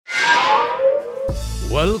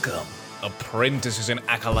Welcome, apprentices and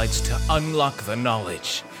acolytes, to unlock the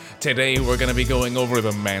knowledge. Today we're going to be going over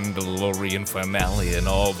the Mandalorian finale and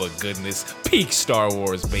all the goodness. Peak Star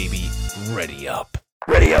Wars, baby. Ready up.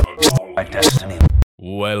 Ready up. My destiny.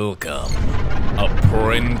 Welcome,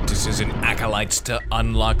 apprentices and acolytes, to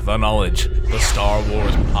unlock the knowledge. The Star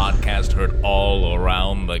Wars podcast heard all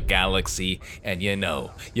around the galaxy, and you know,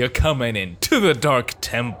 you're coming into the Dark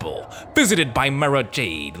Temple, visited by Mara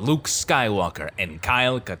Jade, Luke Skywalker, and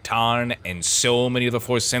Kyle Katarn, and so many of the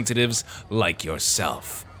Force sensitives like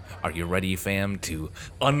yourself. Are you ready, fam, to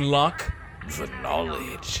unlock the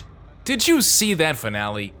knowledge? Did you see that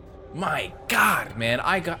finale? My God, man,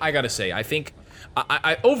 I gotta say, I think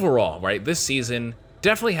I overall, right, this season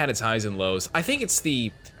definitely had its highs and lows. I think it's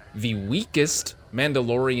the weakest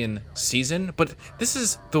Mandalorian season, but this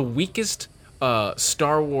is the weakest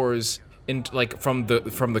Star Wars in from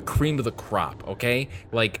the cream of the crop, okay?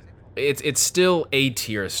 Like it's still A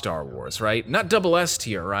tier Star Wars, right? Not double S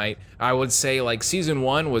tier, right? I would say like season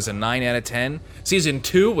 1 was a 9 out of 10. Season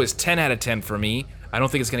 2 was 10 out of 10 for me. I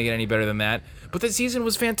don't think it's gonna get any better than that. But this season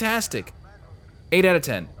was fantastic. 8 out of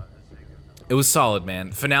 10. It was solid,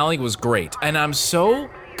 man. Finale was great. And I'm so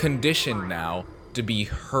conditioned now to be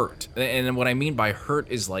hurt. And what I mean by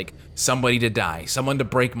hurt is like somebody to die, someone to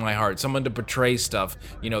break my heart, someone to betray stuff.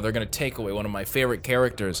 You know, they're gonna take away one of my favorite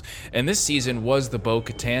characters. And this season was the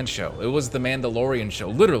Bo-Katan show. It was the Mandalorian show,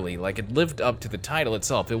 literally. Like, it lived up to the title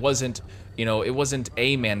itself. It wasn't, you know, it wasn't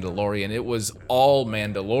a Mandalorian. It was all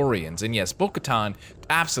Mandalorians. And yes, Bo-Katan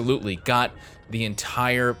absolutely got the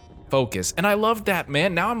entire focus. And I loved that,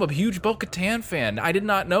 man. Now I'm a huge Bo-Katan fan. I did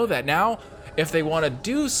not know that. Now, if they want to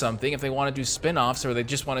do something, if they want to do spin-offs, or they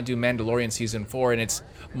just want to do Mandalorian Season 4 and it's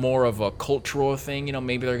more of a cultural thing, you know,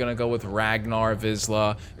 maybe they're going to go with Ragnar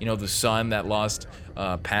Vizsla, you know, the son that lost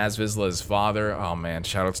Paz Vizsla's father. Oh, man,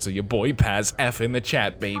 shoutouts to your boy Paz F in the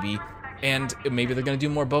chat, baby. And maybe they're going to do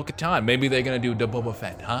more Bo-Katan. Maybe they're going to do the Boba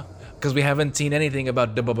Fett, huh? Because we haven't seen anything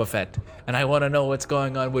about the Boba Fett. And I want to know what's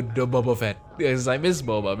going on with the Boba Fett. Because I miss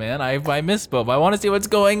Boba, man. I miss Boba. I want to see what's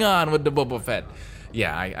going on with the Boba Fett.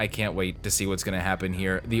 Yeah, I can't wait to see what's going to happen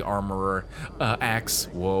here. The Armorer, Axe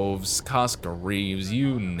Woves, Koska Reeves,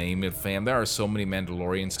 you name it, fam. There are so many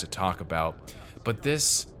Mandalorians to talk about. But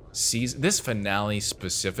this season, this finale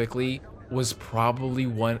specifically, was probably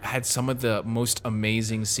had some of the most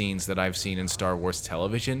amazing scenes that I've seen in Star Wars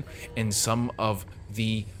television, and some of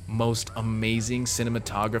the most amazing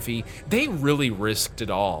cinematography. They really risked it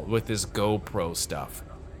all with this GoPro stuff.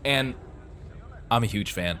 And I'm a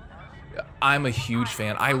huge fan.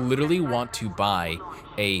 I literally want to buy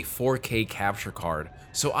a 4K capture card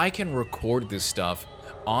so I can record this stuff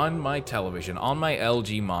on my television, on my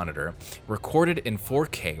LG monitor, recorded in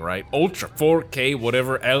 4K, right? Ultra 4K,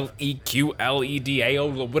 whatever,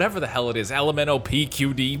 LEQLEDAO, whatever the hell it is,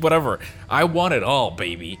 LMNOPQD, whatever. I want it all,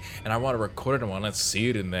 baby. And I want to record it. I want to see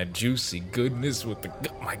it in that juicy goodness with the,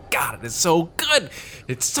 oh my God, it's so good.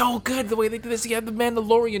 It's so good the way they do this. You have the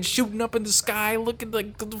Mandalorian shooting up in the sky, looking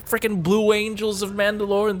like the freaking Blue Angels of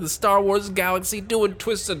Mandalore in the Star Wars galaxy, doing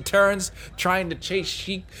twists and turns, trying to chase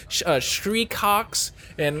Shriek Hawks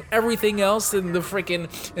and everything else in the freaking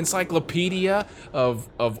encyclopedia of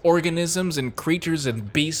organisms and creatures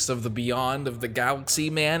and beasts of the beyond of the galaxy,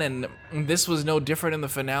 man. And this was no different in the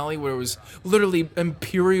finale, where it was literally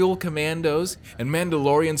Imperial commandos and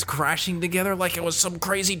Mandalorians crashing together like it was some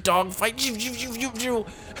crazy dogfight.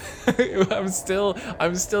 I'm still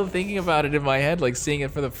thinking about it in my head, like seeing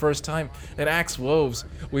it for the first time. And Axe Woves,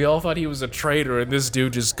 we all thought he was a traitor, and this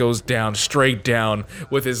dude just goes down, straight down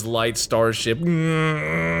with his light starship,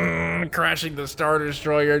 crashing the Star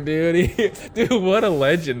Destroyer, dude. Dude, what a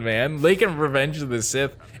legend, man. Making Revenge of the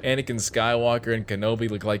Sith, Anakin Skywalker and Kenobi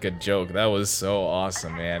look like a joke. That was so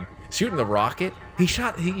awesome, man. Shooting the rocket, he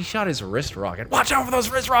shot his wrist rocket. Watch out for those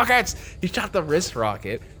wrist rockets! He shot the wrist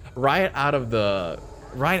rocket right out of the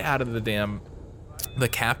damn, the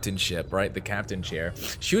captain ship, right? The captain chair,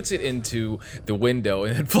 shoots it into the window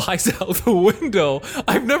and it flies out the window.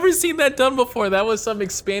 I've never seen that done before. That was some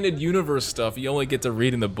expanded universe stuff you only get to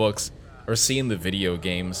read in the books or see in the video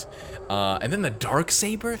games. And then the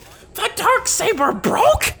Darksaber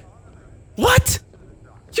broke? What?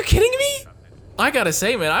 You kidding me? I gotta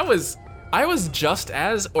say, man, I was just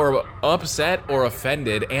as or upset or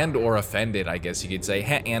offended I guess you could say,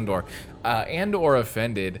 and or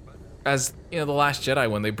offended as, you know, The Last Jedi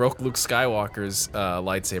when they broke Luke Skywalker's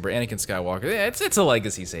lightsaber, Anakin Skywalker. Yeah, it's a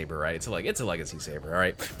legacy saber, right? It's a legacy saber, all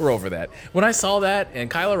right? We're over that. When I saw that and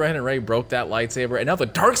Kylo Ren and Rey broke that lightsaber and now the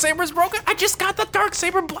Darksaber's broken, I just got the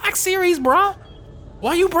Darksaber Black Series, bro.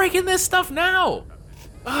 Why are you breaking this stuff now?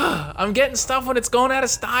 I'm getting stuff when it's going out of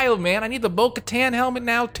style, man. I need the Bo-Katan helmet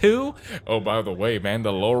now, too. Oh, by the way,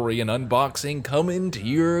 Mandalorian unboxing coming to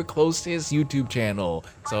your closest YouTube channel.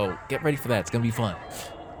 So get ready for that. It's gonna be fun.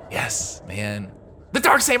 Yes, man. The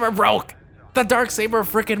Darksaber broke! The Darksaber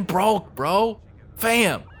freaking broke, bro.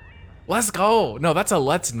 Fam. Let's go. No, that's a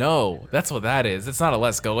let's know. That's what that is. It's not a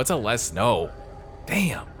let's go, it's a let's know.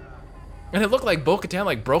 Damn. And it looked like Bo-Katan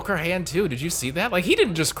like broke her hand too. Did you see that? Like he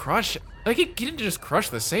didn't just crush, like he didn't just crush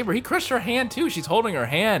the saber. He crushed her hand too. She's holding her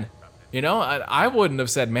hand. You know, I wouldn't have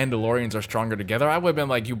said Mandalorians are stronger together. I would have been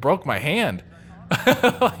like, you broke my hand.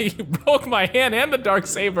 You broke my hand and the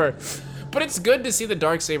Darksaber. But it's good to see the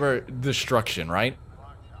Darksaber destruction, right?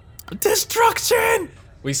 Destruction!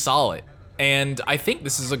 We saw it. And I think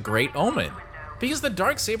this is a great omen because the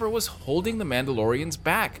Darksaber was holding the Mandalorians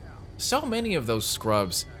back. So many of those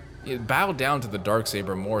scrubs bowed down to the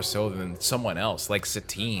Darksaber more so than someone else, like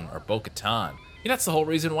Satine or Bo-Katan. That's the whole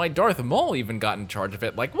reason why Darth Maul even got in charge of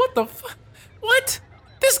it. Like, what the fuck? What?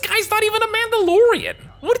 This guy's not even a Mandalorian.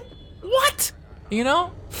 What? You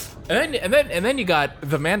know? And then you got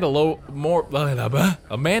the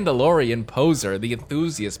Mandalorian poser, the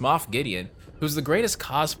enthusiast Moff Gideon, who's the greatest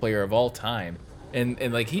cosplayer of all time.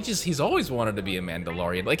 And like he's always wanted to be a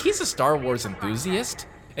Mandalorian. Like he's a Star Wars enthusiast.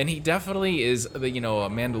 And he definitely is, a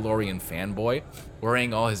Mandalorian fanboy,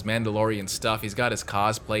 wearing all his Mandalorian stuff. He's got his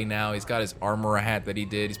cosplay now. He's got his armor hat that he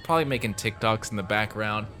did. He's probably making TikToks in the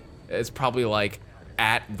background. It's probably like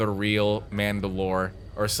at the real Mandalore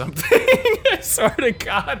or something. I swear to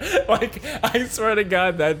God,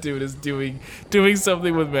 that dude is doing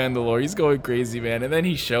something with Mandalore. He's going crazy, man. And then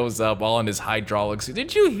he shows up all in his hydraulics.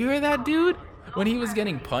 Did you hear that, dude? When he was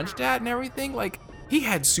getting punched at and everything, like he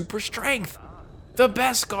had super strength. The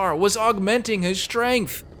Beskar was augmenting his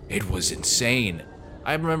strength. It was insane.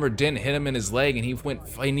 I remember Din hit him in his leg and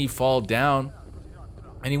he fall down.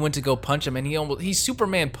 And he went to go punch him and he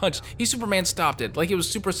Superman punched. He Superman stopped it. Like it was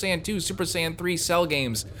Super Saiyan 2, Super Saiyan 3 Cell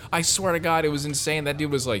games. I swear to God, it was insane. That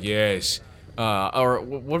dude was like, yes. Or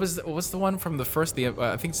what's the one from the first,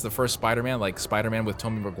 I think it's the first Spider-Man, like Spider-Man with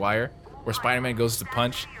Tobey Maguire, where Spider-Man goes to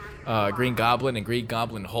punch Green Goblin and Green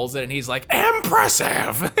Goblin holds it and he's like,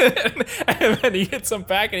 impressive! And then he hits him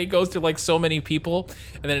back and he goes to like so many people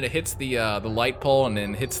and then it hits the light pole and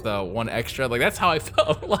then hits the one extra. Like that's how I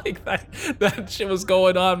felt like that shit was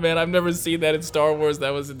going on, man. I've never seen that in Star Wars.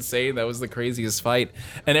 That was insane. That was the craziest fight.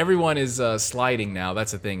 And everyone is sliding now.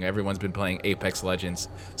 That's the thing. Everyone's been playing Apex Legends.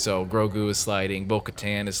 So Grogu is sliding,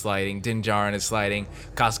 Bo-Katan is sliding, Din Djarin is sliding,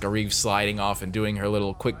 Casca Reeves sliding off and doing her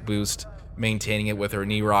little quick boost, maintaining it with her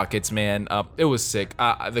knee rockets, man. It was sick.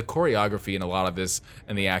 The choreography in a lot of this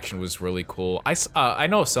and the action was really cool. I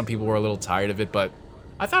know some people were a little tired of it, but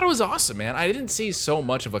I thought it was awesome, man. I didn't see so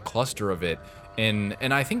much of a cluster of it, and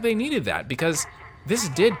I think they needed that because this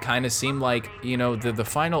did kind of seem like, the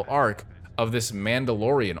final arc of this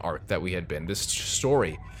Mandalorian arc that we had been, this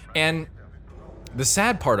story. And the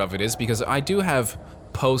sad part of it is because I do have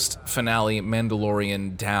post-finale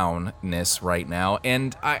Mandalorian downness right now,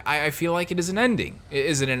 and I feel like it is an ending.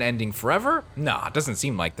 Is it an ending forever? Nah, it doesn't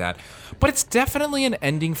seem like that. But it's definitely an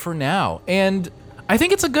ending for now, and I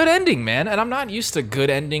think it's a good ending, man. And I'm not used to good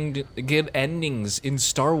endings in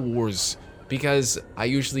Star Wars because I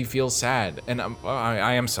usually feel sad, and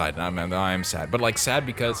I am sad. I am sad, but like sad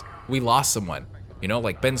because we lost someone.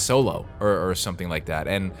 Like Ben Solo or something like that.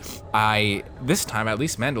 And this time, at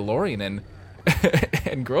least Mandalorian and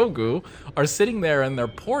Grogu are sitting there in their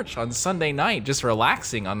porch on Sunday night just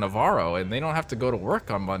relaxing on Navarro, and they don't have to go to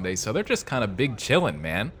work on Monday, so they're just kind of big chilling,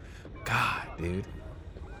 man. God, dude.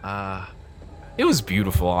 It was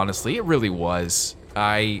beautiful, honestly. It really was.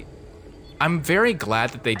 I'm very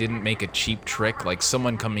glad that they didn't make a cheap trick, like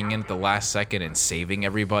someone coming in at the last second and saving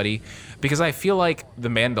everybody, because I feel like The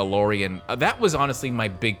Mandalorian, that was honestly my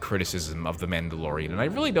big criticism of The Mandalorian, and I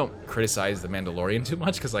really don't criticize The Mandalorian too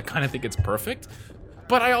much because I kind of think it's perfect,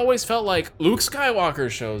 but I always felt like Luke Skywalker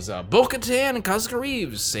shows up, Bo-Katan and Casca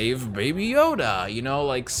Reeves save Baby Yoda,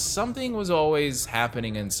 like something was always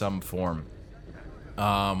happening in some form.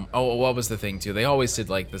 What was the thing too? They always did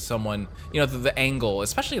like the angle,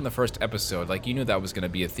 especially in the first episode, like you knew that was going to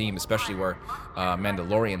be a theme, especially where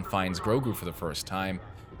Mandalorian finds Grogu for the first time.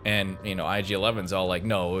 And, IG-11's all like,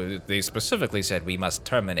 no, they specifically said we must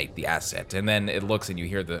terminate the asset. And then it looks and you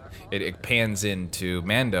hear it pans into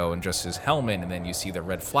Mando and just his helmet, and then you see the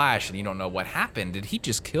red flash and you don't know what happened. Did he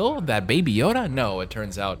just kill that Baby Yoda? No, it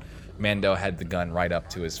turns out Mando had the gun right up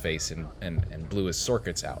to his face and blew his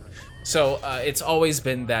circuits out. So it's always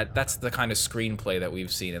been that's the kind of screenplay that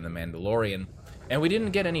we've seen in The Mandalorian. And we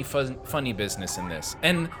didn't get any funny business in this.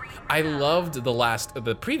 And I loved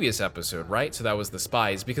the previous episode, right? So that was the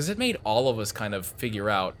spies, because it made all of us kind of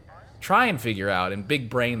try and figure out, and big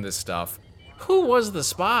brain this stuff. Who was the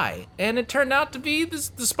spy? And it turned out to be the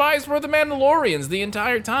spies were the Mandalorians the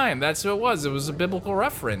entire time. That's who it was. It was a biblical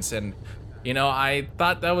reference. And, you know, I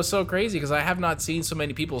thought that was so crazy because I have not seen so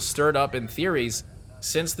many people stirred up in theories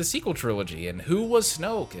since the sequel trilogy. And who was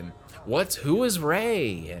Snoke? And who is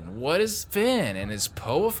Rey? And what is Finn? And is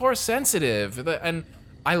Poe Force sensitive? And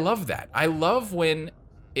I love that. I love when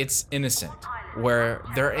it's innocent, where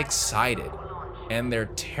they're excited and they're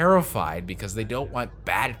terrified because they don't want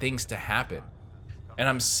bad things to happen. And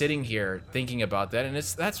I'm sitting here thinking about that, and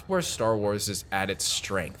that's where Star Wars is at its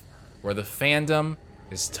strength, where the fandom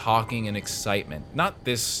is talking in excitement, not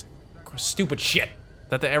this stupid shit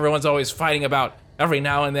that everyone's always fighting about every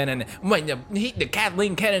now and then, and when the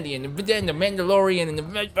Kathleen Kennedy and then the Mandalorian and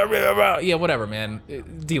the yeah, whatever, man.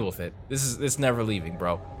 Deal with it. It's never leaving,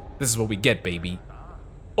 bro. This is what we get, baby.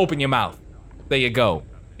 Open your mouth. There you go.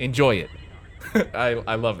 Enjoy it.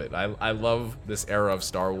 I love it. I love this era of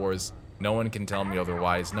Star Wars. No one can tell me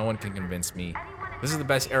otherwise. No one can convince me. This is the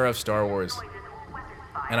best era of Star Wars.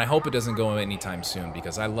 And I hope it doesn't go anytime soon,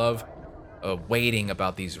 because I love waiting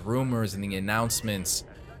about these rumors and the announcements.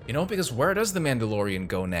 You know, because where does the Mandalorian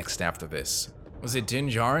go next after this? Was it Din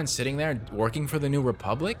Djarin sitting there working for the New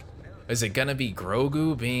Republic? Is it gonna be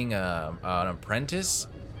Grogu being an apprentice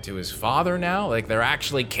to his father now? Like, they're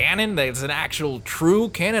actually canon? It's an actual true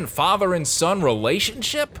canon father and son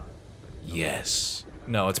relationship? Yes.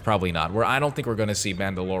 No, it's probably not. I don't think we're gonna see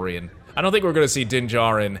Mandalorian. I don't think we're gonna see Din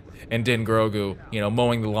Djarin and Din Grogu, you know,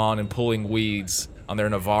 mowing the lawn and pulling weeds on their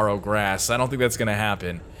Navarro grass. I don't think that's gonna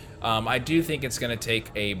happen. I do think it's gonna take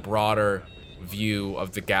a broader view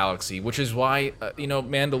of the galaxy, which is why, you know,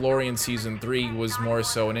 Mandalorian Season 3 was more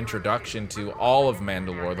so an introduction to all of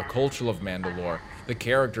Mandalore, the culture of Mandalore, the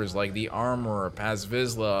characters like the Armorer, Paz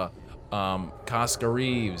Vizsla, Casca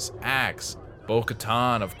Reeves, Axe,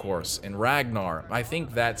 Bo-Katan, of course, and Ragnar. I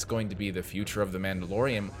think that's going to be the future of the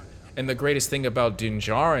Mandalorian. And the greatest thing about Din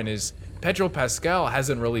Djarin is Pedro Pascal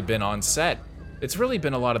hasn't really been on set. It's really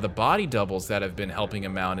been a lot of the body doubles that have been helping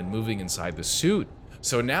him out and moving inside the suit.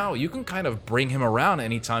 So now you can kind of bring him around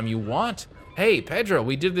anytime you want. Hey, Pedro,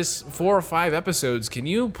 we did this 4 or 5 episodes. Can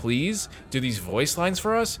you please do these voice lines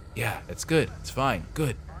for us? Yeah, it's good. It's fine.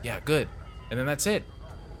 Good. Yeah, good. And then that's it.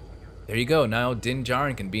 There you go. Now Din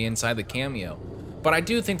Djarin can be inside the cameo. But I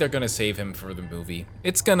do think they're going to save him for the movie.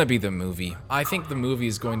 It's going to be the movie. I think the movie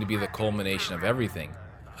is going to be the culmination of everything.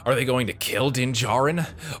 Are they going to kill Din Djarin?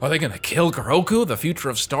 Are they going to kill Grogu, the future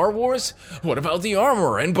of Star Wars? What about the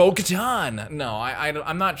Armorer and Bo-Katan? No,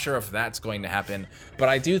 I'm not sure if that's going to happen. But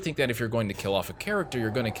I do think that if you're going to kill off a character, you're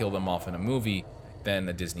going to kill them off in a movie than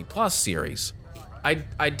a Disney Plus series.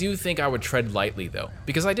 I do think I would tread lightly, though,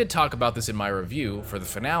 because I did talk about this in my review for the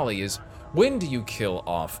finale, is when do you kill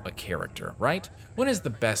off a character, right? When is the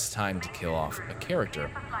best time to kill off a character?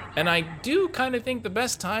 And I do kind of think the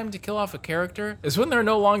best time to kill off a character is when they're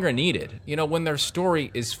no longer needed, you know, when their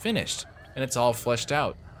story is finished and it's all fleshed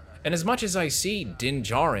out. And as much as I see Din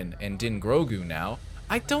Djarin and Din Grogu now,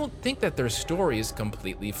 I don't think that their story is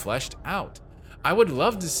completely fleshed out. I would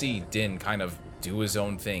love to see Din kind of do his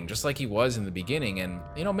own thing, just like he was in the beginning, and,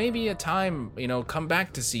 you know, maybe a time, you know, come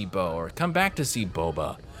back to see Bo or come back to see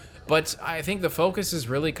Boba. But I think the focus is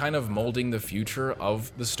really kind of molding the future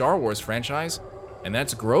of the Star Wars franchise, and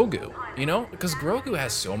that's Grogu, you know, because Grogu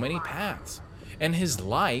has so many paths, and his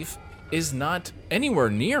life is not anywhere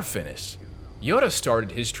near finished. Yoda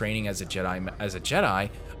started his training as a Jedi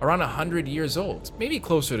around 100 years old, maybe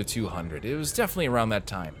closer to 200. It was definitely around that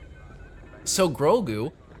time. So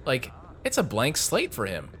Grogu, like, it's a blank slate for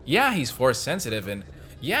him. Yeah, he's Force sensitive, and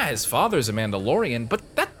yeah, his father's a Mandalorian,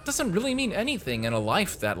 but that doesn't really mean anything in a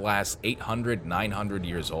life that lasts 800, 900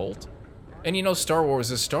 years old. And you know, Star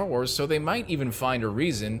Wars is Star Wars, so they might even find a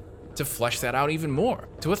reason to flesh that out even more,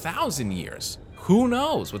 to 1,000 years. Who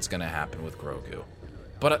knows what's gonna happen with Grogu?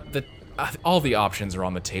 But all the options are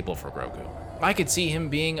on the table for Grogu. I could see him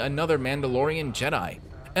being another Mandalorian Jedi,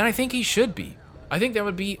 and I think he should be. I think that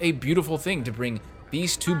would be a beautiful thing to bring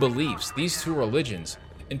these two beliefs, these two religions,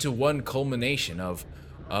 into one culmination of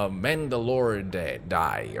Mandalore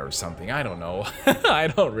or something. I don't know. I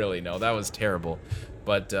don't really know. That was terrible.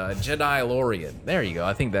 But Jedi-Lorian. There you go.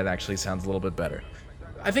 I think that actually sounds a little bit better.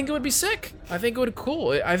 I think it would be sick. I think it would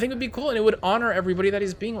be cool, and it would honor everybody that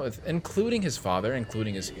he's being with, including his father,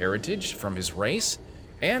 including his heritage from his race,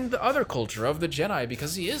 and the other culture of the Jedi,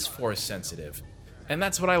 because he is Force sensitive. And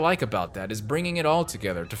that's what I like about that, is bringing it all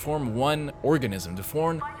together to form one organism, to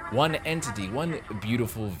form one entity, one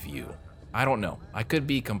beautiful view. I don't know. I could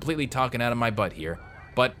be completely talking out of my butt here,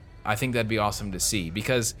 but I think that'd be awesome to see,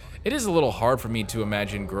 because it is a little hard for me to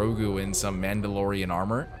imagine Grogu in some Mandalorian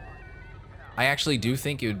armor. I actually do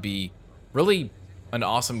think it would be really an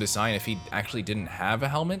awesome design if he actually didn't have a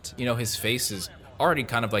helmet. You know, his face is already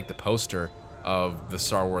kind of like the poster of the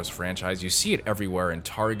Star Wars franchise. You see it everywhere in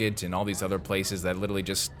Target and all these other places that literally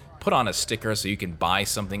just put on a sticker so you can buy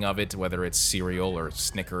something of it, whether it's cereal or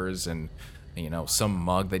Snickers, and you know, some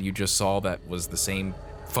mug that you just saw that was the same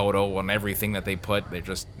photo on everything that they put. They're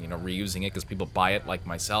just, you know, reusing it because people buy it, like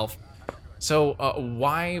myself. So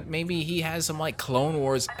why maybe he has some like Clone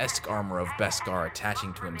Wars-esque armor of Beskar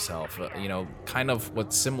attaching to himself, you know, kind of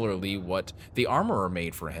what the Armorer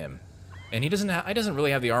made for him. And he doesn't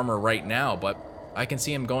really have the armor right now, but I can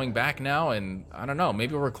see him going back now, and I don't know,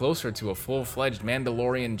 maybe we're closer to a full-fledged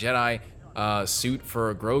Mandalorian Jedi suit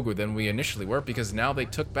for Grogu than we initially were, because now they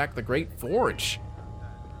took back the Great Forge.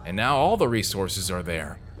 And now all the resources are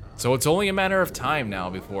there. So it's only a matter of time now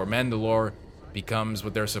before Mandalore becomes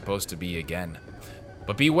what they're supposed to be again.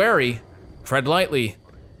 But be wary, tread lightly.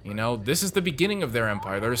 You know, this is the beginning of their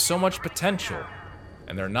empire. There's so much potential,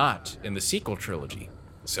 and they're not in the sequel trilogy.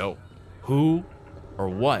 So, who or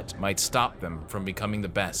what might stop them from becoming the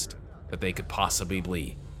best that they could possibly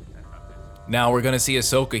be? Now we're gonna see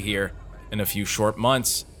Ahsoka here in a few short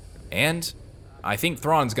months, and I think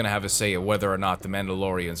Thrawn's gonna have a say of whether or not the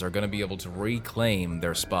Mandalorians are gonna be able to reclaim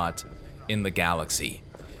their spot in the galaxy.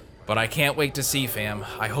 But I can't wait to see, fam.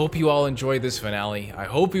 I hope you all enjoyed this finale. I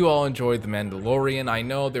hope you all enjoyed The Mandalorian. I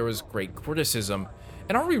know there was great criticism.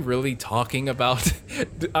 And are we really talking about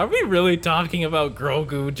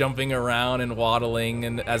Grogu jumping around and waddling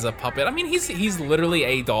and as a puppet? I mean, he's literally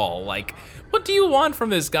a doll. Like, what do you want from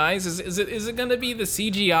this, guys? Is it gonna be the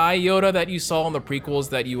CGI Yoda that you saw in the prequels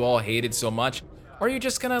that you all hated so much? Or are you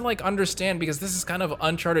just gonna like understand, because this is kind of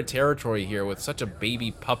uncharted territory here with such a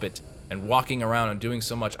baby puppet and walking around and doing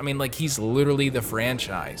so much? I mean, like, he's literally the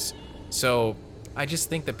franchise. So I just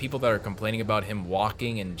think that people that are complaining about him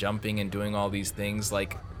walking and jumping and doing all these things,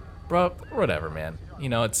 like, bro, whatever, man. You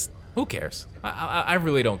know, who cares? I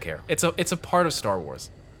really don't care. It's a part of Star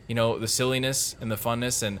Wars. You know, the silliness and the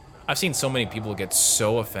funness, and I've seen so many people get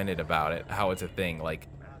so offended about it, how it's a thing. Like,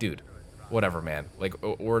 dude, whatever, man. Like,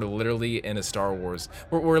 we're literally in a Star Wars.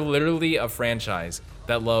 We're literally a franchise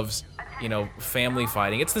that loves, you know, family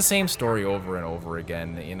fighting. It's the same story over and over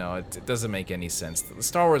again. You know, it doesn't make any sense. The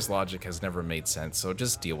Star Wars logic has never made sense, so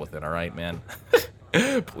just deal with it, all right, man?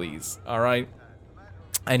 Please, all right?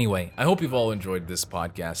 Anyway, I hope you've all enjoyed this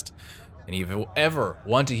podcast. And if you ever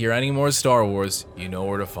want to hear any more Star Wars, you know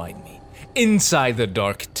where to find me. Inside the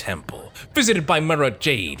Dark Temple, visited by Mara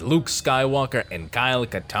Jade, Luke Skywalker, and Kyle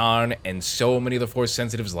Katarn, and so many of the Force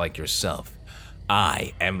sensitives like yourself.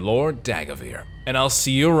 I am Lord Dagavir, and I'll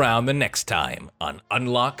see you around the next time on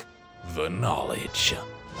Unlock the Knowledge.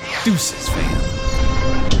 Deuces,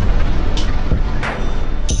 fam.